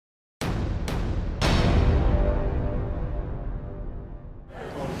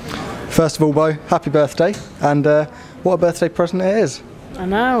First of all, Beau, happy birthday, and what a birthday present it is. I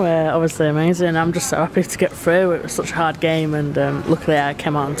know, obviously amazing. I'm just so happy to get through. It was such a hard game, and luckily I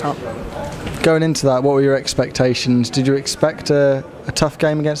came out on top. Going into that, what were your expectations? Did you expect a tough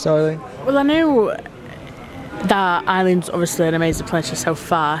game against Eileen? Well, I knew that Eileen's obviously an amazing player. She's so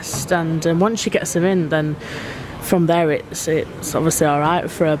fast, and once she gets them in, then from there it's obviously all right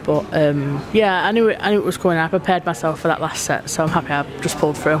for her. But yeah, I knew it was coming. I prepared myself for that last set, so I'm happy I just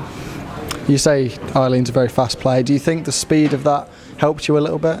pulled through. You say Eileen's a very fast player. Do you think the speed of that helped you a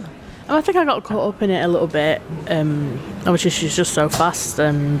little bit? I think I got caught up in it a little bit. Obviously, she's just so fast,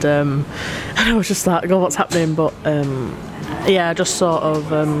 and I was just like, "God, what's happening?" But yeah, I just sort of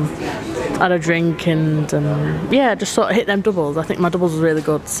had a drink and yeah, just sort of hit them doubles. I think my doubles was really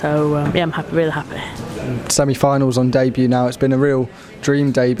good, so yeah, I'm happy, really happy. Semi-finals on debut now. It's been a real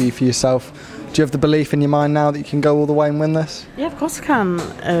dream debut for yourself. Do you have the belief in your mind now that you can go all the way and win this? Yeah, of course I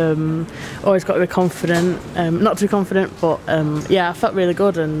can. Always got to be confident. Not too confident, but yeah, I felt really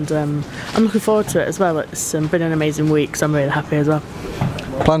good, and I'm looking forward to it as well. It's been an amazing week, so I'm really happy as well.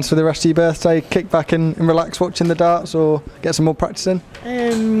 Plans for the rest of your birthday? Kick back and relax watching the darts, or get some more practice in?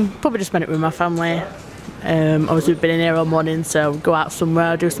 Probably just spend it with my family. Obviously we've been in here all morning, so go out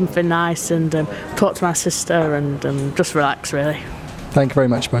somewhere, do something nice, and talk to my sister, and just relax really. Thank you very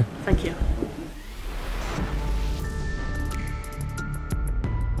much, Beau. Thank you.